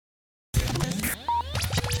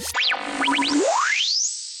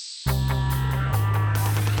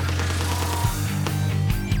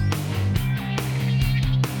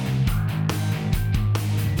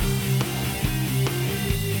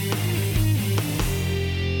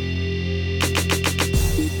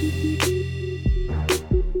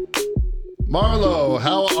Marlowe,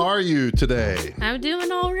 how are you today? I'm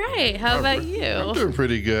doing all right. How about you? I'm doing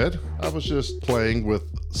pretty good. I was just playing with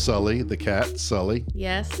Sully, the cat, Sully.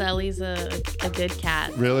 Yes, Sully's a good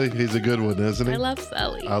cat. Really? He's a good one, isn't he? I love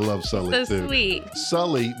Sully. I love Sully He's so too. sweet.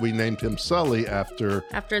 Sully, we named him Sully after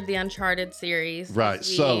the Uncharted series. Right,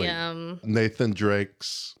 Sully. Nathan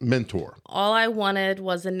Drake's mentor. All I wanted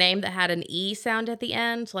was a name that had an E sound at the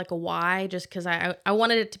end, like a Y, just because I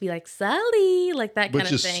wanted it to be like Sully, like that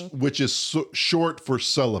kind of thing. Which is short for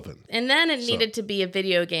Sullivan. And then it needed to be a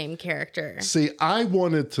video game character. See, I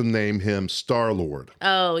wanted to name him Star-Lord.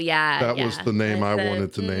 Oh, yeah. That was the name I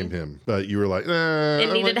wanted to name him. But you were like,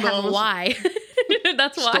 it needed to have a Y.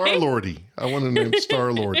 That's why. Star-Lordy. I want to name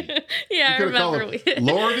Star-Lordy. Yeah, I remember.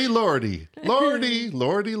 Lordy.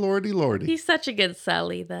 He's such a good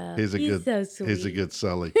Sully, though. He's so sweet. He's a good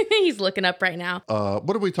Sully. He's looking up right now.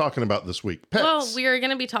 What are we talking about this week? Pets. Well, we are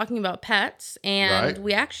going to be talking about pets, and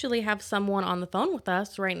we actually have someone on the phone with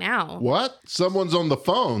us right now. What? Someone's on the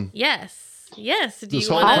phone? Yes. This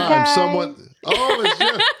whole time, someone... Oh, it's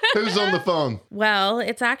Jeff. Who's on the phone? Well,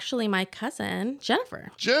 it's actually my cousin,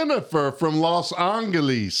 Jennifer. Jennifer from Los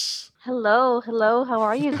Angeles. Hello. How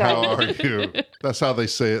are you guys? How are you? That's how they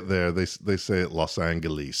say it there. They say it Los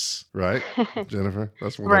Angeles, right, Jennifer?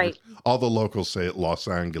 That's what right. All the locals say it Los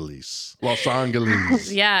Angeles. Los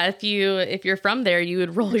Angeles. Yeah, if you're from there, you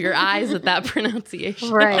would roll your eyes at that pronunciation.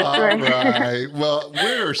 Right. All right. Well,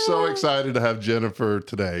 we're so excited to have Jennifer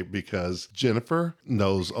today because Jennifer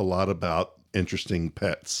knows a lot about interesting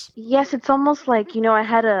pets. Yes, it's almost like, I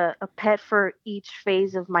had a pet for each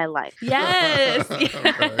phase of my life. Yes.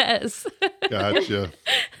 Gotcha.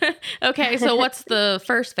 Okay, so what's the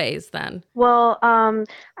first phase then? Well,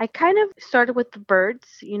 I kind of started with the birds,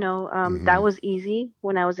 that was easy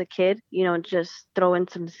when I was a kid, just throw in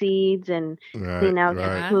some seeds and clean out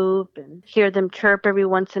the poop and hear them chirp every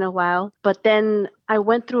once in a while. But then I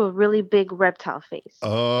went through a really big reptile phase.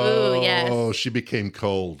 Oh, ooh, yes. She became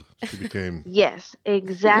cold. She became... Yes,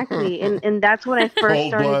 exactly. And that's when I first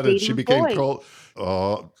started dating She became boys. cold.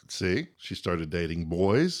 Oh, see? She started dating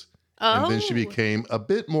boys. Oh. And then she became a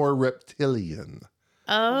bit more reptilian.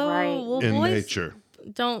 Oh, right. Well, in boys nature.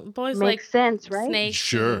 Boys Makes sense, right? Snakes,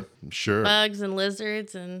 sure, bugs and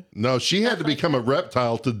lizards and... No, she had to become a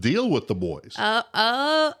reptile to deal with the boys. Okay.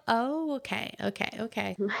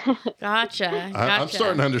 Gotcha. I'm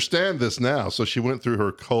starting to understand this now. So she went through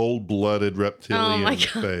her cold-blooded reptilian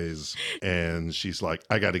phase, and she's like,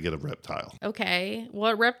 I got to get a reptile. Okay.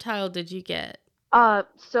 What reptile did you get?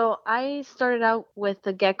 So I started out with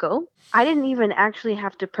the gecko. I didn't even actually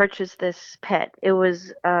have to purchase this pet. It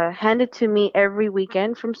was handed to me every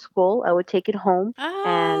weekend from school. I would take it home.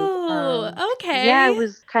 Okay. Yeah, I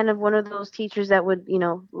was kind of one of those teachers that would,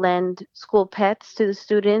 lend school pets to the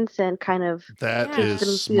students and kind of... That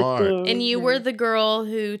is smart. And you were the girl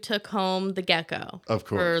who took home the gecko. Of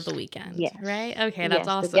course. For the weekend. Yes. Right? Okay, that's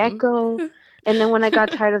awesome. The gecko. And then when I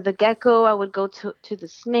got tired of the gecko, I would go to the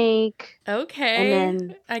snake. Okay.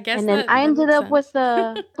 And then I ended up with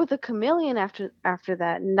a chameleon after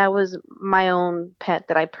that, and that was my own pet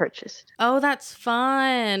that I purchased. Oh, that's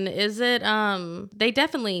fun. Is it they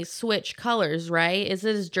definitely switch colors, right? Is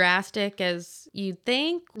it as drastic as you'd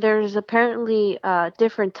think? There's apparently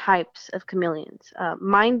different types of chameleons.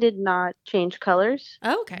 Mine did not change colors.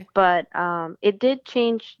 Oh, okay. But it did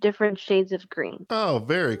change different shades of green. Oh,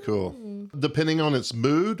 very cool. Depending on its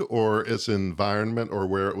mood or its environment or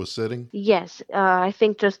where it was sitting? Yes. I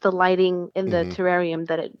think just the lighting in the terrarium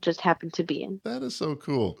that it just happened to be in. That is so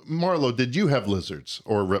cool. Marlowe, did you have lizards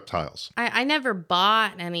or reptiles? I never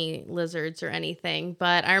bought any lizards or anything,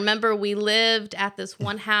 but I remember we lived at this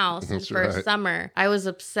one house and for a summer. I was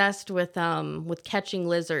obsessed with catching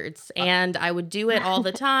lizards, and I would do it all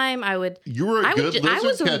the time. You were a good lizard catcher. I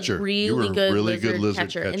was a really good lizard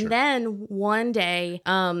catcher. And then one day,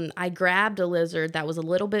 I grabbed a lizard that was a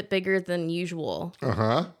little bit bigger than usual.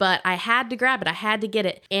 But I had to grab it. I had to get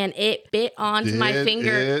it. And it bit onto my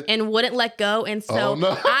finger and wouldn't let go. And so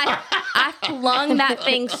I flung that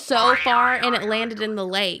thing so far and it landed in the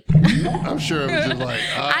lake. I'm sure it was just like...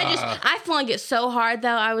 I flung it so hard, though.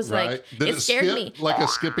 I was like, it scared me. Like a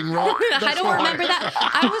skipping rope? I don't remember that.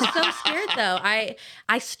 I was so scared, though.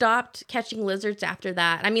 I stopped catching lizards after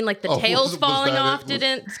that. I mean, like the tails falling off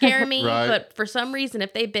didn't scare me. Right. But for some reason,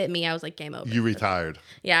 if they bit me, I was like, game over. You retired.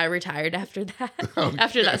 Yeah, I retired after that.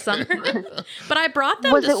 After that summer. But I brought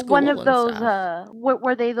them was to it school one of those stuff.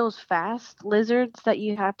 were they those fast lizards that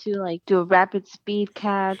you have to do a rapid speed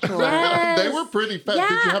catch. Or... They were pretty fast. Yeah,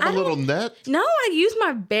 did you have a little net? No, I used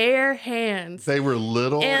my bare hands. They were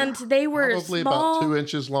little? And they were probably small, about 2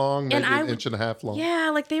 inches long, maybe an inch and a half long.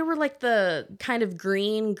 Yeah, like they were like the kind of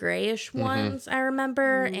green, grayish ones, I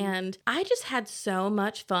remember. And I just had so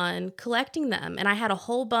much fun collecting them. And I had a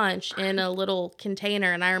whole bunch in a little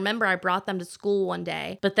container. And I remember I brought them to school one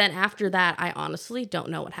day. But then after that, I honestly don't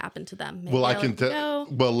know what happened to them. Maybe well, I can tell.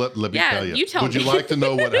 Well, let me tell you. You tell Would me. you like to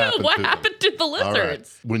know what happened what to happened to the lizards? All right.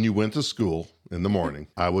 When you went to school in the morning,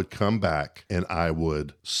 I would come back and I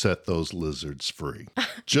would set those lizards free.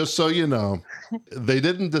 Just so you know, they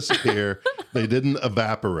didn't disappear. They didn't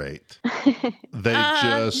evaporate. They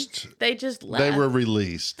just left. They were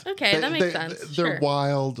released. Okay, that makes sense. They're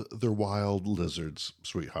wild. They're wild lizards,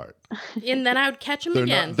 sweetheart. And then I would catch them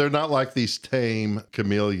again. They're not like these tame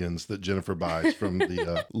chameleons that Jennifer buys from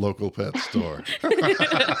the local pet store.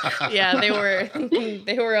 Yeah, they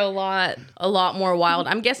were a lot more wild.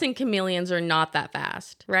 I'm guessing chameleons are not that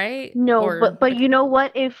fast, right? No, but you know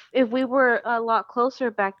what? If we were a lot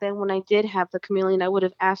closer back then, when I did have the chameleon, I would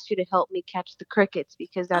have asked you to help me catch the crickets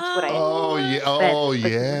because that's what I. Oh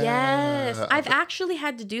yeah. Yes, I've actually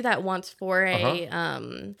had to do that once for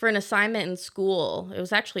for an assignment in school. It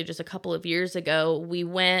was actually just a couple of years ago. We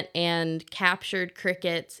went and captured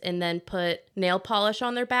crickets and then put nail polish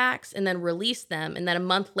on their backs and then released them. And then a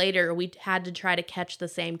month later, we had to try to catch the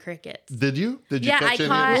same crickets. Did you? Yeah, catch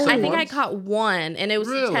I think I caught one, and it was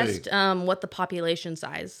to test what the population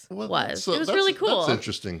size was. It was really cool. That's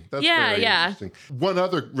interesting. That's very interesting. One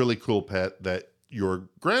other really cool pet that your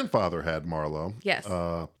grandfather had, Marlowe. Yes.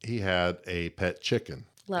 He had a pet chicken.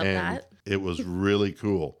 Love that. It was really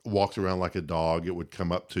cool. Walked around like a dog. It would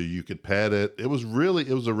come up to you. You could pet it. It was a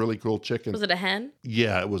really cool chicken. Was it a hen?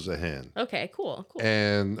 Yeah, it was a hen. Okay, cool.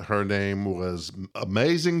 And her name was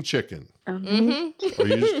Amazing Chicken. Mm-hmm. Or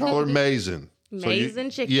you just call her Mazin.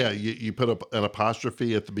 Chicken. Yeah, you put an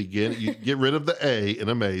apostrophe at the beginning. You get rid of the A in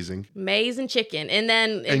amazing. Mazin Chicken. And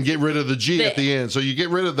then... And get rid of the G at the end. So you get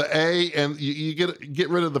rid of the A and you get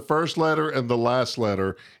rid of the first letter and the last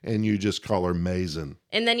letter and you just call her Mazin.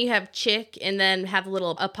 And then you have chick and then have a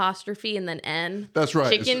little apostrophe and then N. That's right.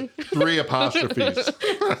 Chicken. It's 3 apostrophes.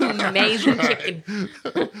 Amazing chicken.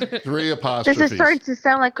 3 apostrophes. This is starting to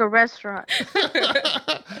sound like a restaurant.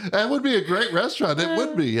 That would be a great restaurant. It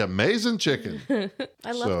would be Amazing Chicken.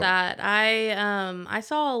 I love that. I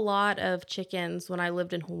saw a lot of chickens when I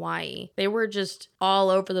lived in Hawaii. They were just all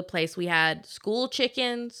over the place. We had school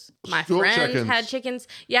chickens. My friends had chickens.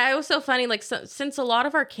 Yeah, it was so funny. Like since a lot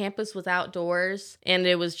of our campus was outdoors and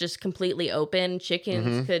it was just completely open,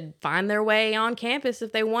 chickens could find their way on campus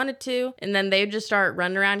if they wanted to. And then they'd just start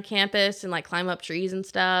running around campus and like climb up trees and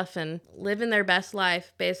stuff and living their best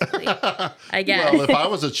life, basically. I guess. Well, if I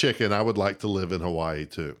was a chicken, I would like to live in Hawaii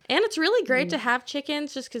too. And it's really great to have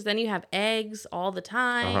chickens just because then you have eggs all the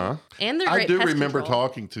time. And they're great I do pest remember control.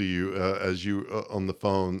 talking to you as you on the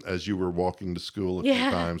phone as you were walking to school a few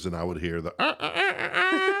times, and I would hear the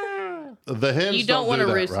The hens don't want a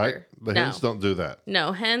rooster, right? The hens don't do that.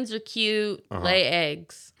 No, hens are cute, lay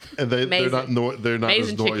eggs. And they're not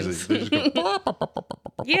as noisy. They just go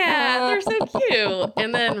yeah, they're so cute.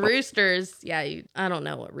 And then roosters, I don't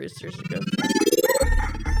know what roosters are good for.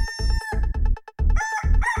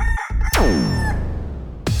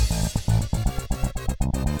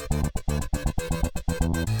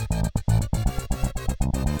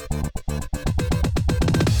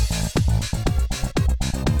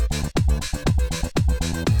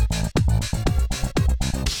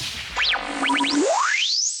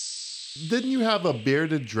 Didn't you have a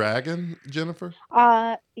bearded dragon, Jennifer?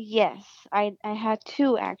 Yes. I had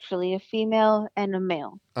 2 actually, a female and a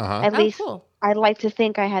male. At least cool. I'd like to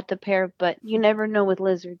think I had the pair, but you never know with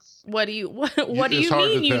lizards. What do you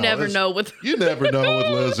mean you never know with You never know with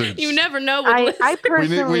lizards. You never know with lizards. I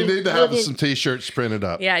personally we need to have some t-shirts printed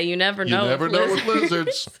up. Yeah, you never know. You never know with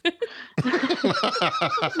lizards.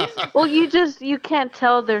 Well, you can't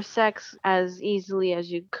tell their sex as easily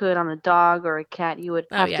as you could on a dog or a cat. You would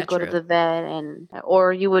have to go to the vet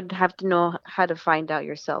or you would have to know how to find out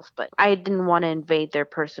yourself. But I didn't want to invade their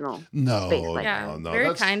personal space like that. No.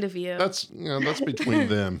 Very kind of you. That's between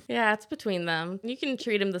them. Yeah, it's between them. You can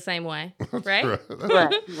treat them the same way, right?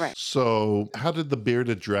 Right. So, how did the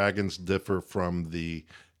bearded dragons differ from the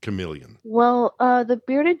chameleon? Well, the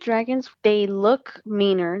bearded dragons, they look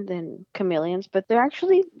meaner than chameleons, but they're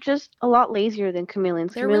actually just a lot lazier than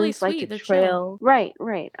chameleons. They're really Chameleons sweet. like to They're trail. chill. Right,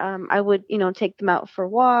 right. I would, take them out for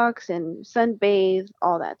walks and sunbathe,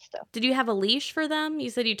 all that stuff. Did you have a leash for them? You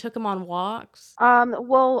said you took them on walks.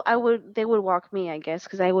 Well, they would walk me, I guess,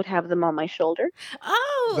 because I would have them on my shoulder.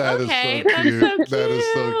 Oh, that okay. Is so cute. That's so cute. That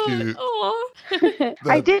is so cute. Aw.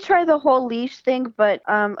 I did try the whole leash thing, but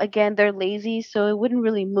again, they're lazy, so it wouldn't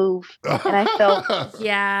really move. And I felt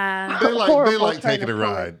yeah. they like taking a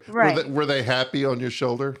ride. Right. Were they happy on your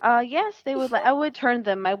shoulder? Yes, they would. I would turn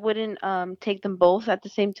them. I wouldn't take them both at the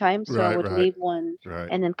same time, so I would leave one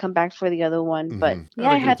and then come back for the other one. Mm-hmm. But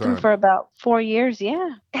yeah, I had them for about 4 years.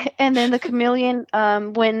 Yeah, and then the chameleon,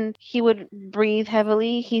 when he would breathe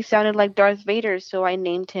heavily, he sounded like Darth Vader, so I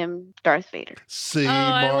named him Darth Vader. See,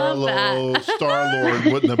 Marlowe, Star-Lord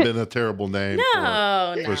wouldn't have been a terrible name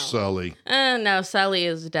for Sully. No, Sully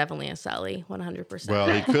is definitely a Sully, 100%. Well,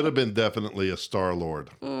 he could have been definitely a Star-Lord.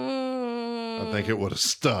 I think it would have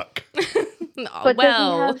stuck. But does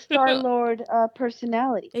he have Star-Lord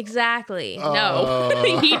personality? Exactly. No,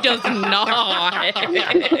 he does not.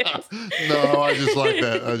 No, I just like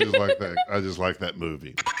that. I just like that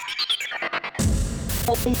movie.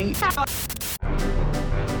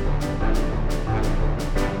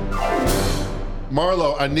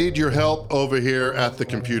 Marlowe, I need your help over here at the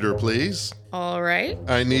computer, please. All right.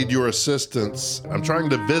 I need your assistance. I'm trying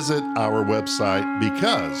to visit our website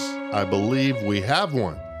because I believe we have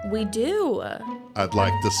one. We do. I'd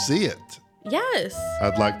like to see it. Yes.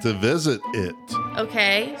 I'd like to visit it.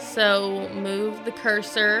 Okay, so move the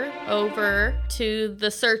cursor over to the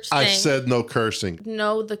search thing. I said no cursing.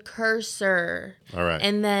 No, the cursor. All right.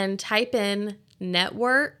 And then type in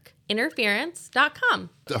networkinterference.com.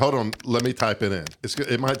 Hold on, let me type it in.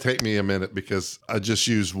 It might take me a minute because I just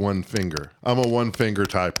used one finger. I'm a one-finger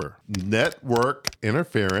typer.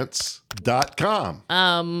 Networkinterference.com.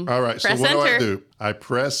 All right, so what enter. do? I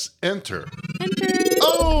press enter. Enter.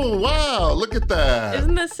 Oh, wow, look at that.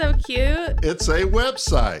 Isn't this so cute? It's a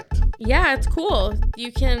website. Yeah, it's cool.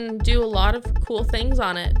 You can do a lot of cool things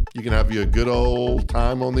on it. You can have you a good old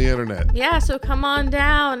time on the internet. Yeah, so come on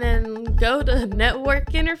down and go to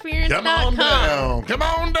networkinterference.com. Come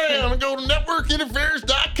on down and go to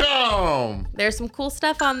networkinterference.com. There's some cool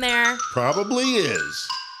stuff on there. Probably is.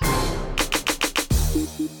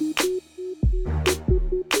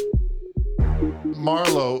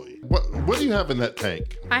 Marlowe, what do you have in that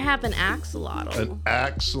tank? I have an axolotl. An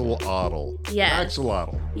axolotl. Yes. An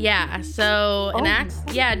axolotl. Yeah. So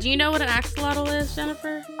Yeah. Do you know what an axolotl is,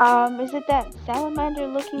 Jennifer? Is it that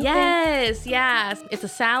salamander-looking thing? Yes. It's a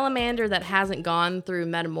salamander that hasn't gone through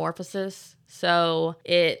metamorphosis. So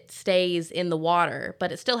it stays in the water,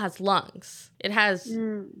 but it still has lungs. It has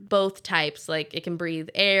both types, like it can breathe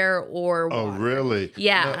air or water. Oh, really?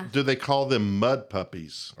 Yeah. Now, do they call them mud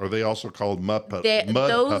puppies? Or are they also called mud puppies?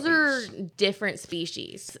 Those are different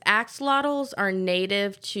species. Axolotls are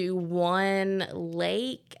native to one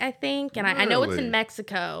lake, I think. And I know it's in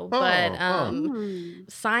Mexico, but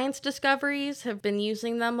science discoveries have been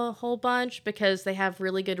using them a whole bunch because they have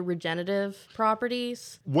really good regenerative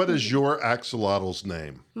properties. What is your axolotl's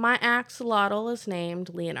name? My axolotl is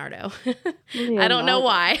named Leonardo. I don't know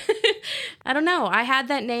why. I don't know. I had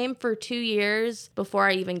that name for 2 years before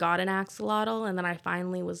I even got an axolotl. And then I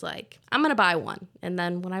finally was like, I'm going to buy one. And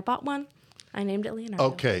then when I bought one, I named it Leonardo.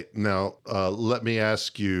 Okay. Now, let me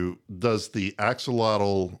ask you, does the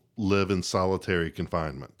axolotl live in solitary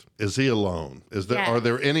confinement? Is he alone? Are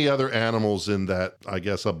there any other animals in that, I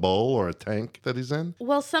guess, a bowl or a tank that he's in?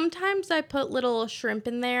 Well, sometimes I put little shrimp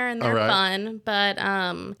in there and they're fun, but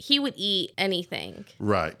he would eat anything.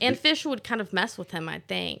 Right. And fish would kind of mess with him, I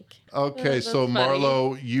think. Okay, so funny.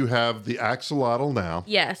 Marlowe, you have the axolotl now.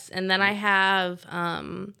 Yes, and then I have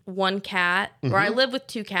one cat, or I live with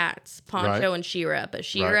 2 cats, Poncho and Shira, but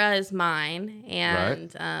Shira is mine,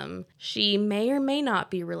 and she may or may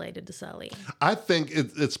not be related to Sully. I think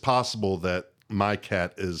it's possible that my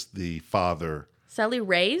cat is the father. Sully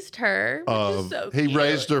raised her, which is so cute. He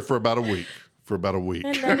raised her for about a week. And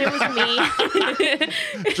then it was me.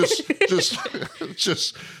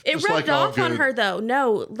 It rubbed off on her, though.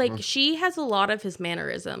 No, she has a lot of his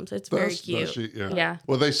mannerisms. It's very cute. Yeah.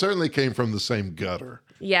 Well, they certainly came from the same gutter.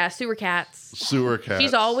 Yeah, sewer cats.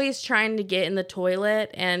 She's always trying to get in the toilet,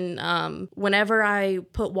 and whenever I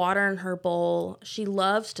put water in her bowl, she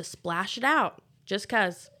loves to splash it out just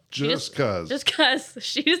because. Just because.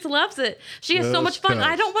 She just loves it. She has so much fun.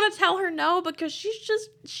 I don't want to tell her no because she's just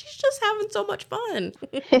having so much fun.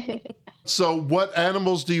 So what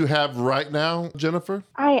animals do you have right now, Jennifer?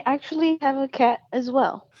 I actually have a cat as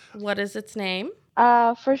well. What is its name?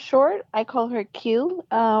 For short, I call her Q.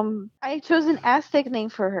 I chose an Aztec name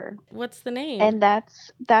for her. What's the name? And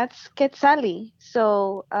that's Quetzali.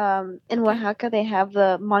 So, in Oaxaca, they have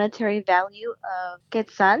the monetary value of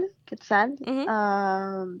Quetzal. Quetzal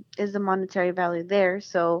is the monetary value there.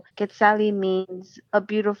 So, Quetzali means a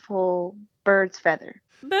beautiful bird's feather.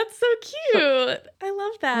 That's so cute. I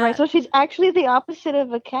love that. Right. So she's actually the opposite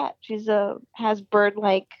of a cat. She's has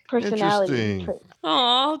bird-like personality.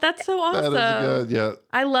 Oh, that's so awesome. That is good. Yeah.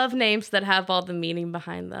 I love names that have all the meaning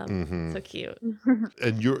behind them. So cute.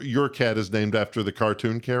 And your cat is named after the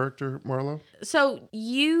cartoon character, Marlowe? So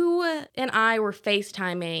you and I were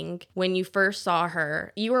FaceTiming when you first saw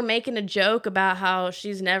her. You were making a joke about how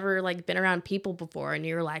she's never like been around people before, and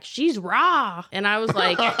you were like, "She's raw," and I was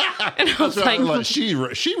like,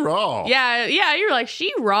 she raw. Yeah. You're like,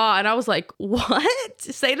 "She raw," and I was like, "What?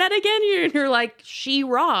 Say that again?" You're like, "She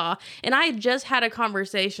raw," and I just had a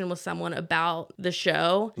conversation with someone about the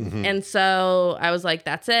show, and so I was like,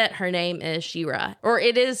 "That's it. Her name is She-Ra, or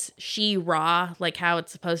it is She-Ra, like how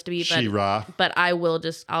it's supposed to be." But She-Ra. But I'll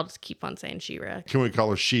just keep on saying She-Ra. Can we call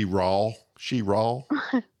her She-Raw? She-Raw?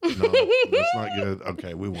 No, that's not good.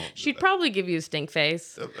 Okay, we won't. She'd probably give you a stink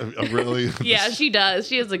face. Really? Yeah, she does.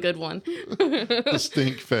 She has a good one. A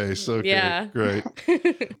stink face. Okay, yeah. Great.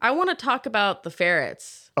 I want to talk about the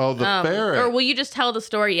ferrets. Oh, the ferret. Or will you just tell the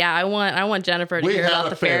story? Yeah, I want Jennifer to hear about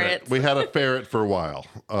the ferrets. We had a ferret for a while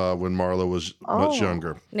when Marla was much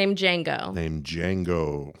younger. Named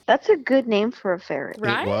Django. That's a good name for a ferret.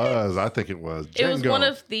 Right? It was. I think it was. Django. It was one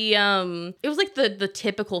of the, it was like the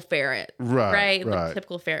typical ferret. Right. The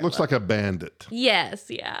typical ferret. Looks like a bandit. Yes,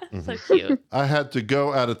 yeah. So cute. I had to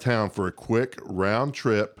go out of town for a quick round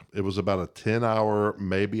trip. It was about a 10-hour,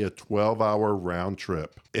 maybe a 12-hour round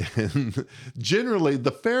trip. And generally,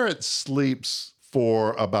 the ferret sleeps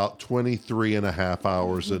for about 23 and a half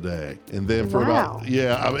hours a day. And then for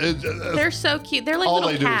they're so cute. They're like little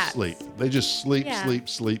cats. All they do is sleep. They just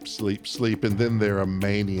sleep. And then they're a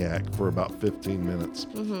maniac for about 15 minutes.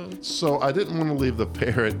 So I didn't want to leave the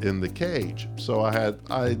ferret in the cage. So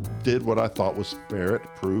I did what I thought was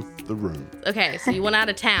ferret-proof the room. Okay, so you went out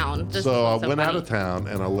of town. I went out of town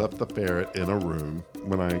and I left the ferret in a room.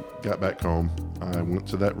 When I got back home, I went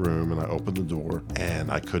to that room and I opened the door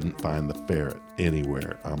and I couldn't find the ferret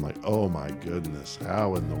anywhere. I'm like, oh my goodness,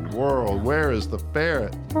 how in the world? Where is the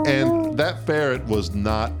ferret? And that ferret was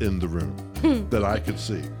not in the room that I could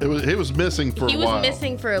see. He was missing for a while. He was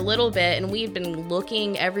missing for a little bit, and we'd been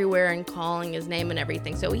looking everywhere and calling his name and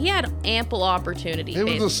everything. So he had ample opportunity. He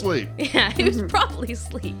was asleep. Yeah, he was probably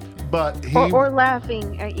asleep. But or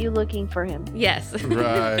laughing at you looking for him. Yes.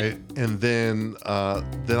 Right. And then I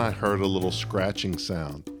heard a little scratching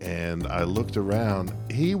sound, and I looked around.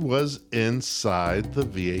 He was inside the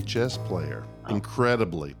VHS player.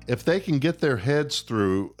 Incredibly. If they can get their heads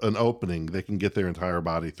through an opening, they can get their entire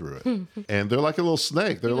body through it. And they're like a little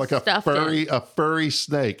snake. They're like a furry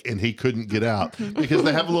snake, and he couldn't get out because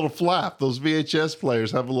they have a little flap. Those VHS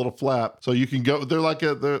players have a little flap. So you can go,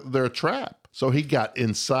 they're a trap. So he got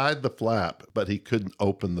inside the flap, but he couldn't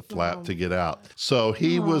open the flap to get out. So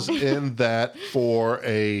he was in that for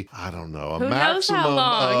a maximum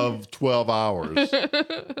of 12 hours.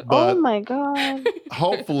 But oh my God.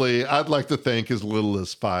 Hopefully, I'd like to think as little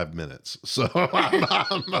as 5 minutes. So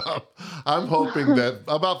I'm hoping that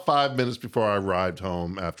about 5 minutes before I arrived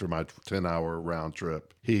home after my 10-hour round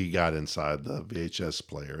trip, he got inside the VHS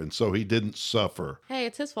player. And so he didn't suffer. Hey,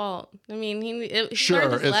 it's his fault. I mean, he learned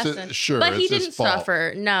his lesson. But he didn't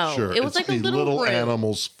suffer. No. Sure, it was like a little room.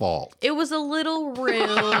 Animal's fault. It was a little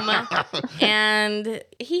room, and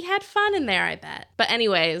he had fun in there, I bet. But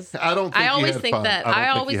anyways, I always think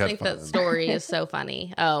that story is so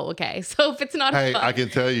funny. Oh, okay. So if it's not fun. I can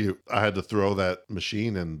tell you, I had to throw that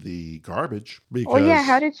machine in the garbage because... Oh, yeah.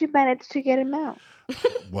 How did you manage to get him out?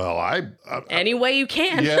 Well, any way you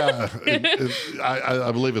can. Yeah, I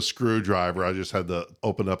believe a screwdriver. I just had to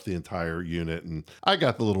open up the entire unit, and I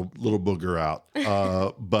got the little booger out.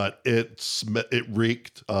 But it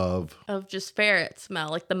reeked of just ferret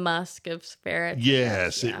smell, like the musk of ferrets.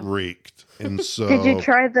 Yes, it reeked. And so, did you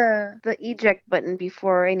try the eject button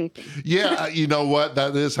before anything? Yeah, you know what?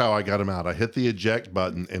 That is how I got him out. I hit the eject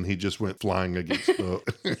button, and he just went flying against the.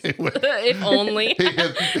 If only.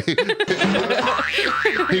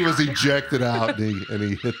 He was ejected out, and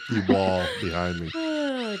he hit the wall behind me.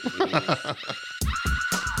 Oh, jeez.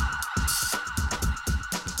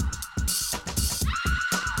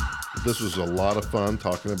 This was a lot of fun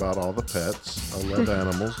talking about all the pets. I love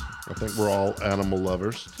animals. I think we're all animal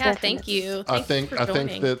lovers. Yeah, thank you. I think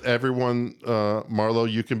that everyone, Marlowe,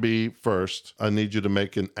 you can be first. I need you to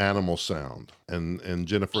make an animal sound, and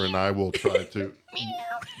Jennifer and I will try to.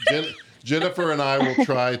 Jennifer and I will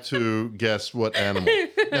try to guess what animal.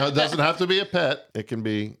 Now, it doesn't have to be a pet. It can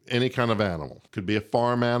be any kind of animal. Could be a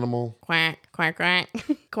farm animal. Quack, quack, quack,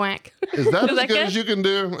 quack. Is that as good as you can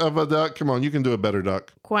do of a duck? Come on, you can do a better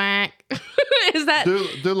duck. Quack. Is that...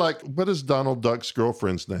 Do like, what is Donald Duck's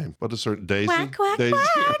girlfriend's name? What is her, Daisy? Quack, quack, Daisy?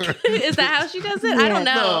 quack. Is that how she does it? Yeah. I don't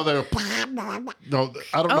know. No,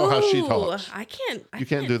 I don't know how she talks. I can't. You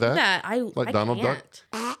can't do that? Like Donald Duck?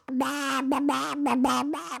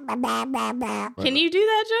 Can you do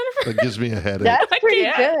that, Jennifer? That gives me a headache. That's pretty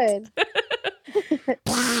good.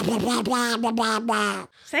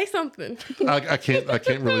 Say something. I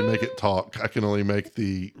can't really make it talk. I can only make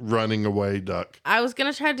the running away duck. I was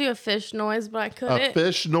gonna try to do a fish noise, but I couldn't. A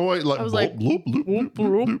fish noise, like, I was like bloop, bloop,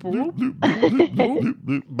 bloop, bloop,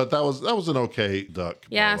 bloop. But that was an okay duck.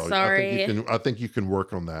 Yeah, Marlo. sorry. I think you can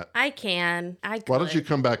work on that. I can. Why don't you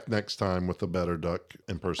come back next time with a better duck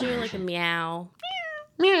impersonation? Do like a meow.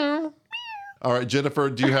 Meow. All right, Jennifer,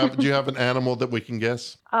 do you have an animal that we can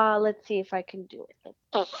guess? Let's see if I can do it.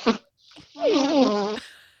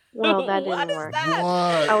 Well, that didn't work.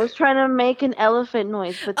 What? I was trying to make an elephant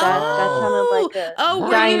noise, but that sounded like a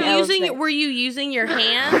giant elephant. Were you using your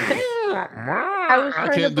hand? I was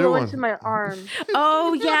trying to blow into my arm.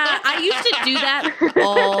 Oh yeah, I used to do that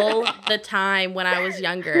all the time when I was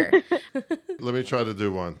younger. Let me try to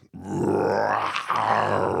do one.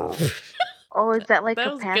 Oh, is that like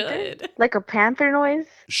a panther? Good. Like a panther noise?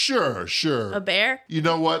 Sure. A bear? You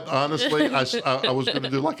know what? Honestly, I was going to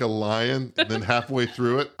do like a lion, and then halfway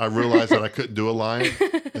through it, I realized that I couldn't do a lion,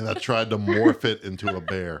 and I tried to morph it into a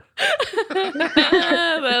bear.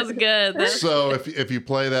 That was good. So if you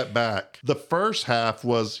play that back, the first half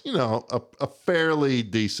was, a fairly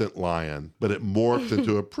decent lion, but it morphed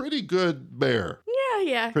into a pretty good bear.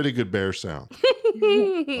 Yeah. Pretty good bear sound.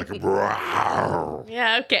 Like a growl.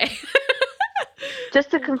 Yeah, okay.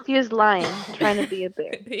 Just a confused lion trying to be a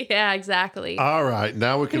bear. Yeah, exactly. All right.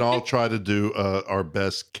 Now we can all try to do our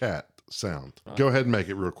best cat sound. Go ahead and make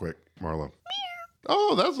it real quick, Marlo.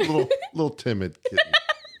 Oh, that's a little timid kitten.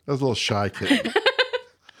 That was a little shy kitten.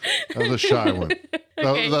 That was a shy one.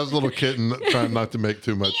 That was a little kitten trying not to make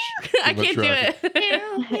too much. I can't do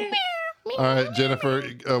it. All right, Jennifer,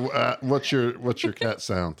 what's your cat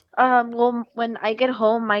sound? Well, when I get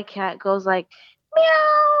home, my cat goes like meow,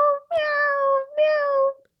 meow,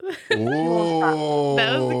 meow. Oh,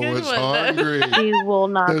 that was a good it's one. hungry. She will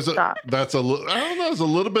not stop. That's I don't know. There's a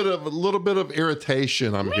little bit of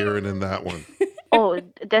irritation I'm hearing in that one. Oh,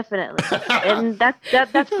 definitely. And that's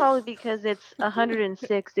probably because it's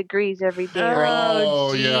 106 degrees every day right now.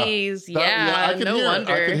 Oh, jeez. Yeah, no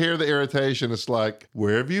wonder. I can hear the irritation. It's like,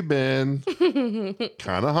 where have you been?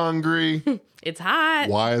 Kind of hungry. It's hot.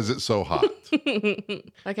 Why is it so hot?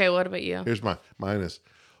 Okay, what about you? Here's mine is.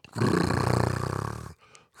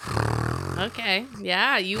 Okay.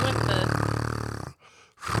 Yeah, you went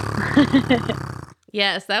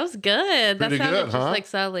Yes, that was good. Pretty that sounded good, just like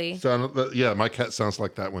Sully. Yeah, my cat sounds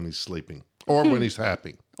like that when he's sleeping. Or when he's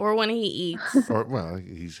happy. Or when he eats. Or, well,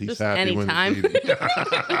 he's just happy anytime. when he's eating.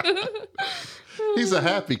 He's a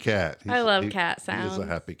happy cat. I love cat sounds. He's a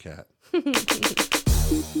happy cat.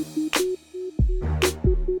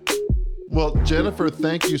 Well, Jennifer,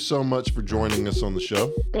 thank you so much for joining us on the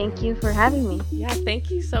show. Thank you for having me. Yeah, thank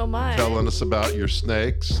you so much. Telling us about your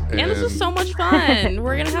snakes. And this was so much fun.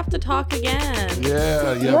 We're going to have to talk again.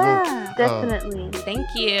 Yeah, definitely. Thank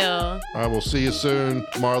you. I will see you soon,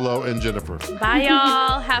 Marlowe and Jennifer. Bye,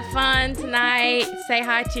 y'all. Have fun tonight. Say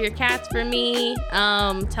hi to your cats for me.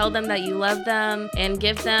 Tell them that you love them and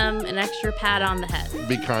give them an extra pat on the head.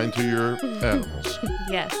 Be kind to your animals.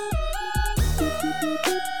 Yes.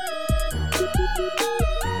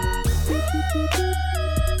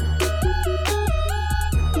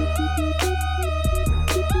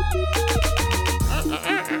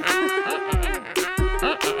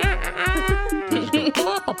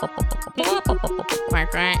 Quack,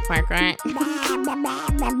 quack, quack, quack. Meow. Meow,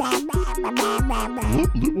 meow,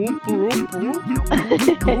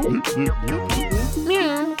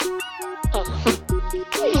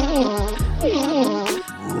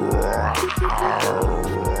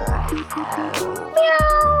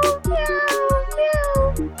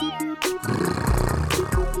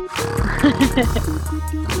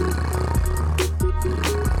 meow.